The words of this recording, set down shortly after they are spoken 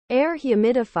Air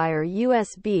Humidifier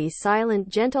USB Silent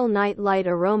Gentle Night Light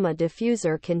Aroma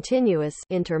Diffuser Continuous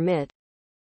Intermittent.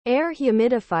 Air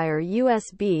Humidifier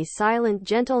USB Silent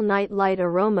Gentle Night Light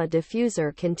Aroma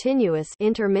Diffuser Continuous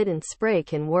Intermittent Spray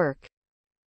can work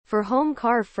for home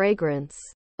car fragrance.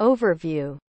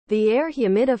 Overview. The air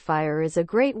humidifier is a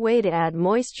great way to add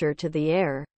moisture to the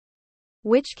air,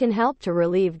 which can help to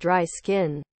relieve dry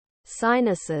skin,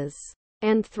 sinuses,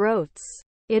 and throats.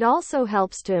 It also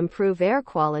helps to improve air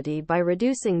quality by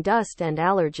reducing dust and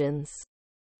allergens.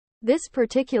 This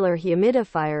particular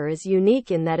humidifier is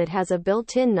unique in that it has a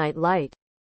built-in night light,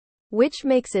 which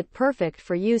makes it perfect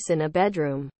for use in a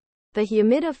bedroom. The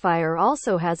humidifier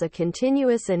also has a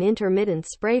continuous and intermittent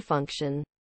spray function,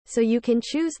 so you can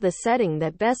choose the setting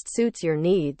that best suits your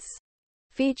needs.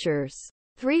 Features: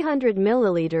 300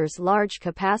 milliliters large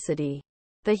capacity.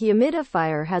 The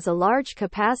humidifier has a large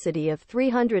capacity of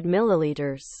 300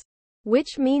 milliliters,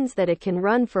 which means that it can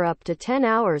run for up to 10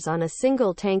 hours on a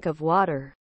single tank of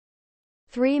water.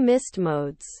 3 mist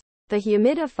modes. The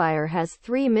humidifier has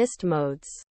 3 mist modes: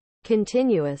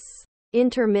 continuous,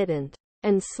 intermittent,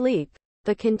 and sleep.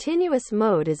 The continuous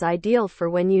mode is ideal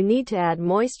for when you need to add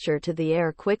moisture to the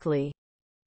air quickly,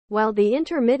 while the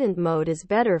intermittent mode is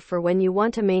better for when you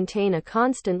want to maintain a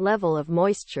constant level of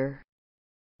moisture.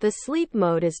 The sleep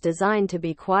mode is designed to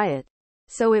be quiet,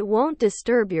 so it won't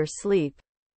disturb your sleep.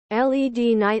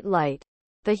 LED night light.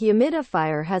 The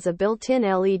humidifier has a built-in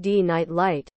LED night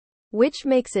light, which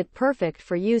makes it perfect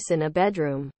for use in a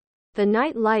bedroom. The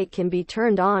night light can be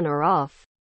turned on or off,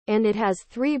 and it has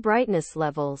 3 brightness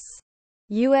levels.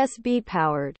 USB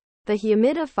powered. The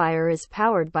humidifier is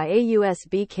powered by a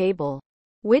USB cable,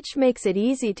 which makes it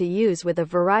easy to use with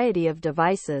a variety of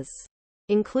devices,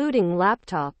 including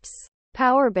laptops,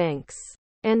 power banks,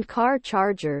 and car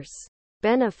chargers.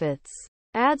 Benefits: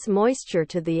 adds moisture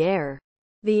to the air.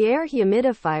 The air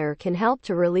humidifier can help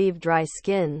to relieve dry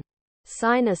skin,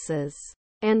 sinuses,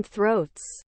 and throats.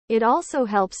 It also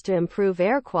helps to improve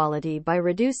air quality by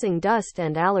reducing dust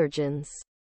and allergens.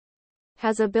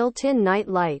 Has a built-in night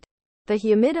light. The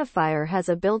humidifier has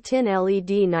a built-in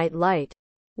LED night light,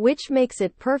 which makes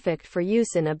it perfect for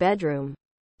use in a bedroom.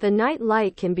 The night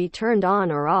light can be turned on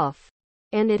or off,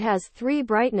 and it has 3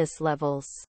 brightness levels.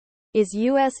 Is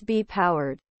USB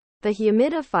powered. The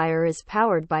humidifier is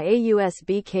powered by a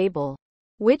USB cable,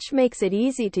 which makes it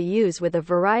easy to use with a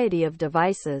variety of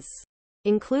devices,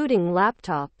 including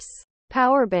laptops,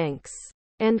 power banks,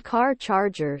 and car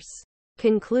chargers.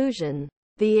 Conclusion: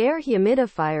 the air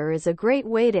humidifier is a great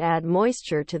way to add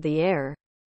moisture to the air,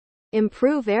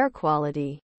 improve air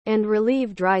quality, and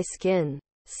relieve dry skin,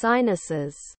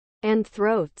 sinuses, and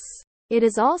throats. It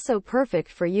is also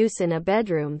perfect for use in a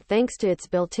bedroom thanks to its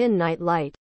built-in night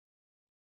light.